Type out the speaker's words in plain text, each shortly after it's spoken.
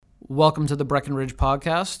Welcome to the Breckenridge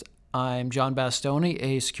Podcast. I'm John Bastoni,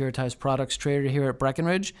 a securitized products trader here at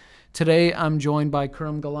Breckenridge. Today, I'm joined by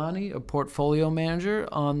Khurram Gilani, a portfolio manager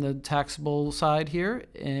on the taxable side here.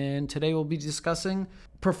 And today we'll be discussing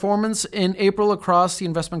performance in April across the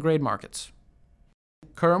investment grade markets.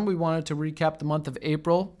 Khurram, we wanted to recap the month of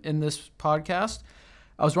April in this podcast.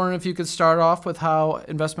 I was wondering if you could start off with how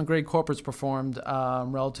investment grade corporates performed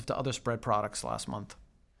relative to other spread products last month.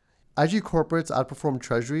 IG corporates outperformed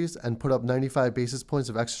treasuries and put up 95 basis points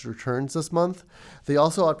of excess returns this month. They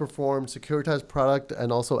also outperformed securitized product and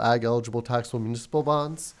also ag-eligible taxable municipal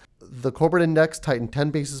bonds. The corporate index tightened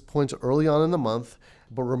 10 basis points early on in the month,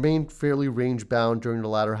 but remained fairly range-bound during the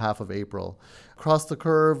latter half of April. Across the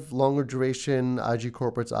curve, longer duration IG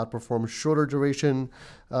corporates outperformed shorter duration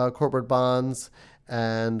corporate bonds.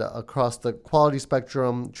 And across the quality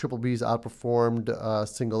spectrum, BBBs outperformed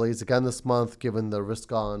single A's again this month, given the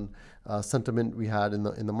risk-on sentiment we had in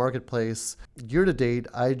the marketplace. Year-to-date,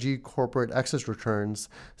 IG corporate excess returns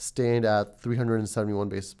stand at 371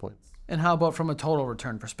 basis points. And how about from a total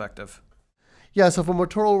return perspective? Yeah, so from a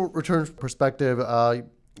total return perspective,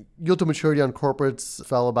 yield to maturity on corporates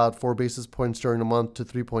fell about 4 basis points during the month to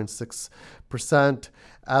 3.6%.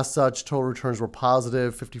 As such, total returns were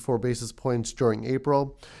positive, 54 basis points during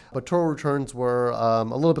April. But total returns were a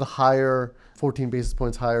little bit higher, 14 basis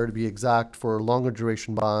points higher to be exact, for longer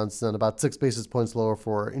duration bonds and about 6 basis points lower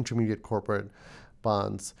for intermediate corporate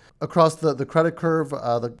bonds. Across the credit curve,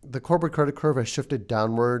 the corporate credit curve has shifted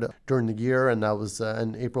downward during the year, and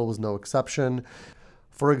and April was no exception.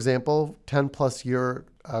 For example, 10-plus year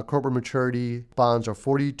corporate maturity bonds are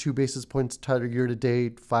 42 basis points tighter year to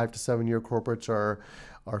date. 5 to 7 year corporates are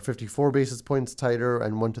 54 basis points tighter,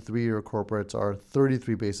 and 1 to 3 year corporates are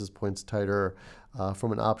 33 basis points tighter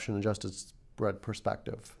from an option adjusted spread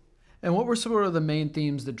perspective. And what were some of the main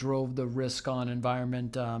themes that drove the risk-on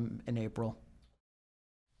environment in April?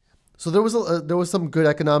 So there was some good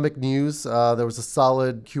economic news. There was a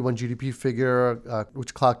solid Q1 GDP figure,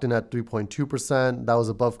 which clocked in at 3.2%. That was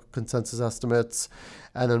above consensus estimates.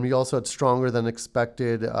 And then we also had stronger than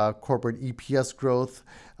expected corporate EPS growth.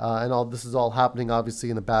 And all this is all happening, obviously,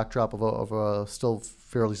 in the backdrop of a still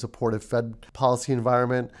fairly supportive Fed policy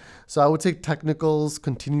environment. So I would say technicals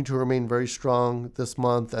continue to remain very strong this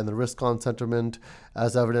month, and the risk-on sentiment,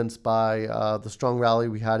 as evidenced by the strong rally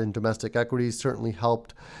we had in domestic equities, certainly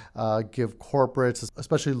helped give corporates,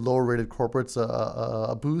 especially lower-rated corporates,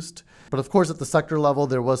 a boost. But of course, at the sector level,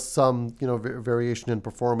 there was some variation in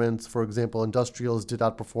performance. For example, industrials did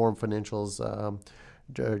outperform financials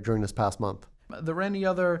during this past month. Are there any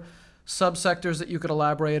other subsectors that you could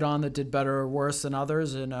elaborate on that did better or worse than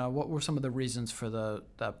others? And what were some of the reasons for the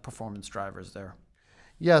performance drivers there?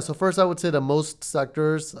 Yeah, so first I would say that most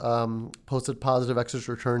sectors posted positive excess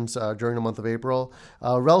returns during the month of April.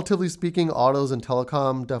 Relatively speaking, autos and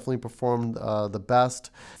telecom definitely performed the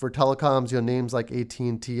best. For telecoms, names like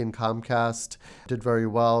AT&T and Comcast did very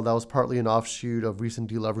well. That was partly an offshoot of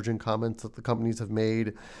recent deleveraging comments that the companies have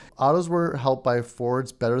made. Autos were helped by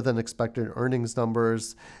Ford's better than expected earnings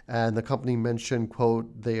numbers, and the company mentioned,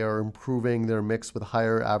 quote, they are improving their mix with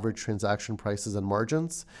higher average transaction prices and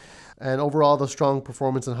margins. And overall, the strong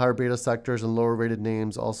performance in higher beta sectors and lower rated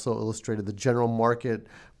names also illustrated the general market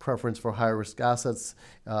preference for higher risk assets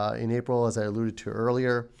in April, as I alluded to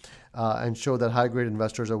earlier, and showed that high grade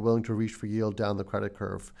investors are willing to reach for yield down the credit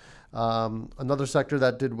curve. Another sector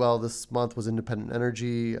that did well this month was independent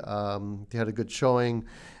energy. They had a good showing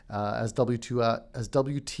as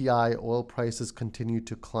WTI oil prices continued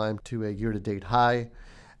to climb to a year-to-date high.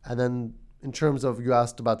 And then in terms of, you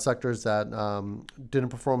asked about sectors that didn't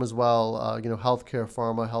perform as well, healthcare,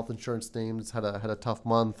 pharma, health insurance names had a tough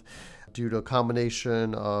month due to a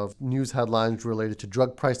combination of news headlines related to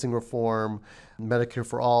drug pricing reform, Medicare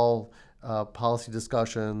for all policy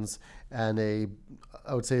discussions, and I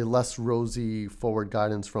would say less rosy forward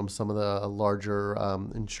guidance from some of the larger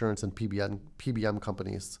insurance and PBM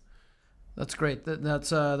companies. That's great.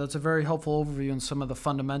 That's a very helpful overview on some of the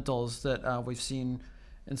fundamentals that we've seen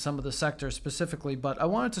in some of the sectors specifically, but I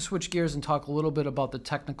wanted to switch gears and talk a little bit about the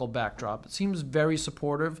technical backdrop. It seems very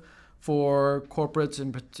supportive for corporates,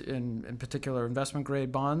 in particular investment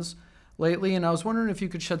grade bonds lately, and I was wondering if you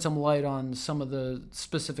could shed some light on some of the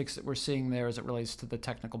specifics that we're seeing there as it relates to the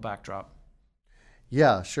technical backdrop.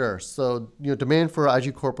 Yeah, sure. So, demand for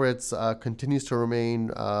IG corporates continues to remain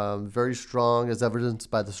very strong, as evidenced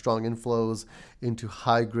by the strong inflows into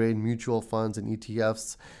high-grade mutual funds and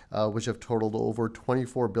ETFs, which have totaled over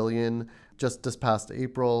 $24 billion just this past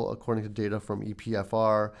April, according to data from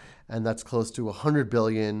EPFR, and that's close to $100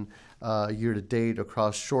 billion year to date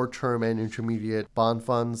across short-term and intermediate bond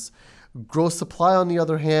funds. Gross supply, on the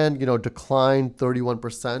other hand, declined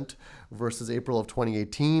 31% versus April of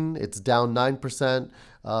 2018. It's down 9%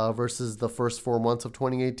 versus the first 4 months of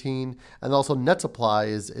 2018. And also net supply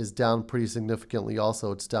is down pretty significantly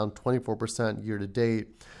also. It's down 24% year to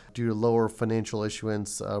date due to lower financial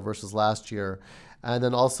issuance versus last year. And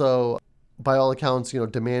then also, by all accounts,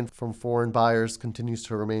 demand from foreign buyers continues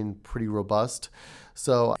to remain pretty robust.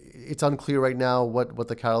 So it's unclear right now what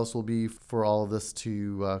the catalyst will be for all of this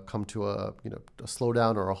to come to a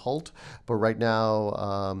slowdown or a halt. But right now,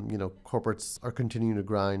 corporates are continuing to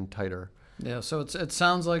grind tighter. Yeah, so it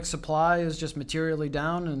sounds like supply is just materially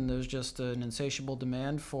down, and there's just an insatiable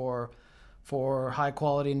demand for high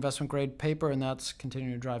quality investment grade paper, and that's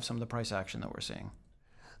continuing to drive some of the price action that we're seeing.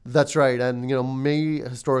 That's right, and May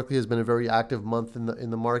historically has been a very active month in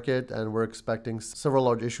the market, and we're expecting several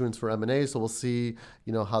large issuance for M&A. So we'll see,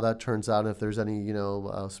 how that turns out, and if there's any,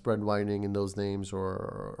 spread widening in those names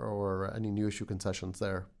or any new issue concessions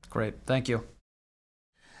there. Great, thank you.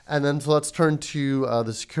 And then so let's turn to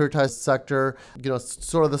the securitized sector.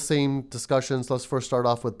 Sort of the same discussions. Let's first start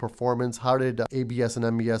off with performance. How did ABS and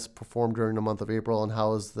MBS perform during the month of April, and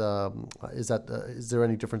how is there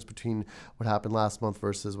any difference between what happened last month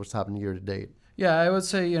versus what's happened year to date? Yeah, I would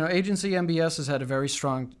say, agency MBS has had a very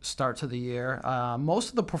strong start to the year. Most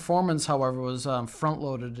of the performance, however, was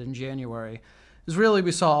front-loaded in January.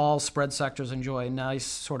 We saw all spread sectors enjoy a nice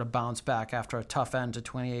sort of bounce back after a tough end to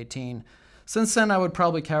 2018. Since then, I would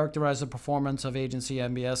probably characterize the performance of agency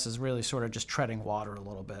MBS as really sort of just treading water a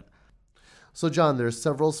little bit. So, John, there's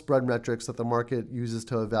several spread metrics that the market uses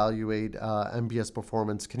to evaluate MBS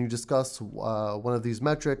performance. Can you discuss one of these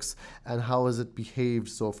metrics and how has it behaved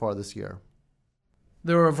so far this year?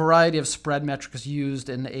 There are a variety of spread metrics used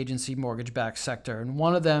in the agency mortgage-backed sector, and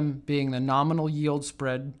one of them being the nominal yield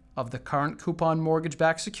spread of the current coupon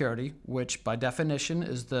mortgage-backed security, which by definition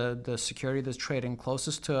is the security that's trading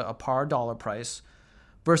closest to a par dollar price,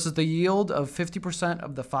 versus the yield of 50%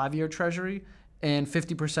 of the 5-year Treasury and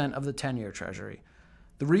 50% of the 10-year Treasury.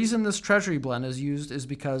 The reason this Treasury blend is used is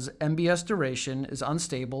because MBS duration is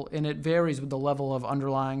unstable and it varies with the level of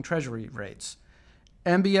underlying Treasury rates.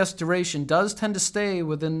 MBS duration does tend to stay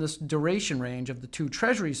within this duration range of the two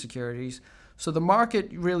Treasury securities, so the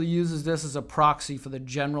market really uses this as a proxy for the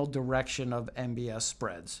general direction of MBS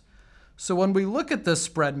spreads. So when we look at this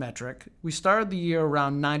spread metric, we started the year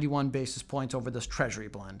around 91 basis points over this Treasury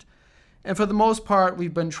blend. And for the most part,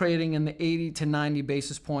 we've been trading in the 80 to 90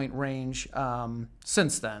 basis point range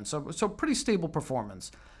since then, so pretty stable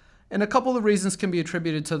performance. And a couple of reasons can be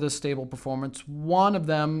attributed to this stable performance. One of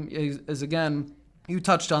them is again, you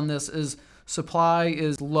touched on this, is supply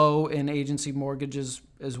is low in agency mortgages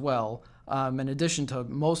as well, in addition to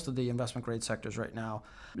most of the investment grade sectors right now.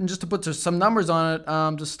 And just to put some numbers on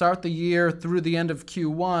it, to start the year through the end of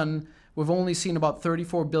Q1, we've only seen about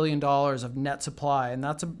 $34 billion of net supply, and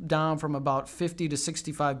that's down from about $50 to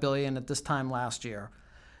 $65 billion at this time last year.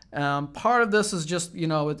 Part of this is just,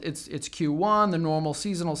 it's Q1, the normal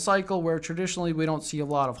seasonal cycle where traditionally we don't see a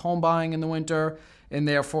lot of home buying in the winter, and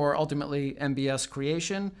therefore ultimately MBS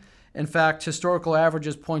creation. In fact, historical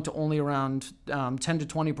averages point to only around 10 to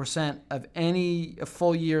 20% of any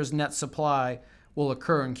full year's net supply will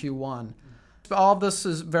occur in Q1. All of this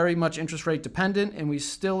is very much interest rate dependent, and we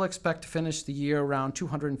still expect to finish the year around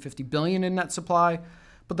 $250 billion in net supply,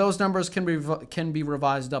 but those numbers can be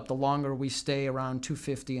revised up the longer we stay around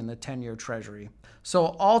 $250 in the 10-year Treasury. So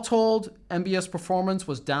all told, MBS performance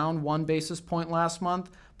was down 1 basis point last month,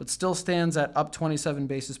 but still stands at up 27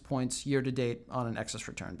 basis points year to date on an excess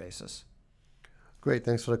return basis. Great,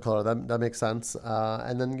 thanks for the color. That makes sense.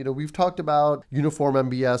 And then we've talked about uniform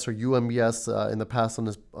MBS or UMBS in the past on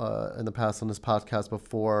this podcast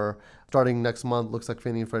before. Starting next month, looks like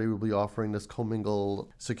Fannie and Freddie will be offering this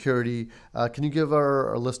commingled security. Can you give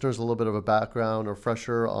our listeners a little bit of a background or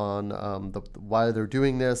refresher on why they're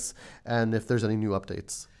doing this and if there's any new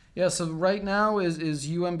updates? Yeah, so right now is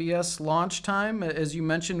UMBS launch time. As you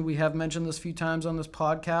mentioned, we have mentioned this a few times on this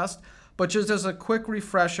podcast. But just as a quick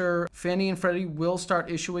refresher, Fannie and Freddie will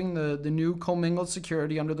start issuing the new commingled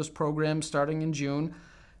security under this program starting in June.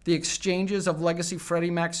 The exchanges of legacy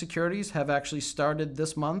Freddie Mac securities have actually started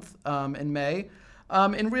this month in May.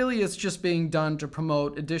 And really it's just being done to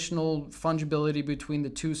promote additional fungibility between the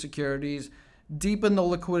two securities, deepen the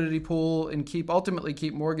liquidity pool, and ultimately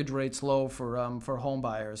keep mortgage rates low for home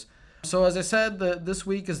buyers. So as I said, this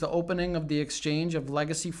week is the opening of the exchange of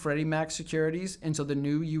legacy Freddie Mac securities into the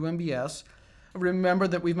new UMBS. Remember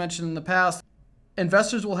that we've mentioned in the past,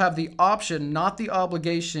 investors will have the option, not the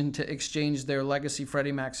obligation, to exchange their legacy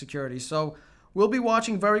Freddie Mac securities. So We'll be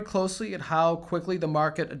watching very closely at how quickly the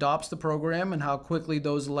market adopts the program and how quickly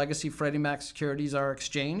those legacy Freddie Mac securities are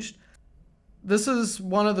exchanged. This is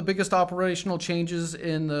one of the biggest operational changes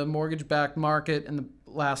in the mortgage-backed market in the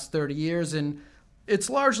last 30 years, and it's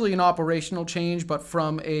largely an operational change, but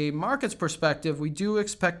from a market's perspective, we do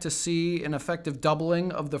expect to see an effective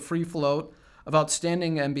doubling of the free float of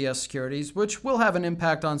outstanding MBS securities, which will have an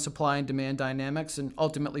impact on supply and demand dynamics and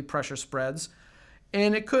ultimately pressure spreads.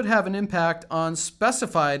 And it could have an impact on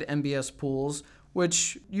specified MBS pools,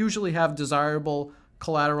 which usually have desirable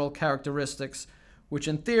collateral characteristics, which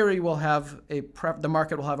in theory will have the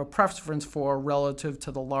market will have a preference for relative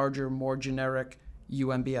to the larger, more generic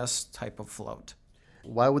UMBS type of float.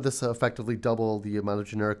 Why would this effectively double the amount of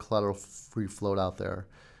generic collateral free float out there?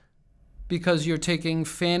 Because you're taking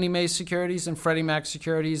Fannie Mae securities and Freddie Mac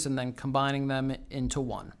securities and then combining them into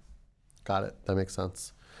one. Got it. That makes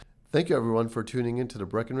sense. Thank you, everyone, for tuning into the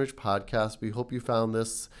Breckenridge podcast. We hope you found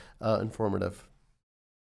this informative.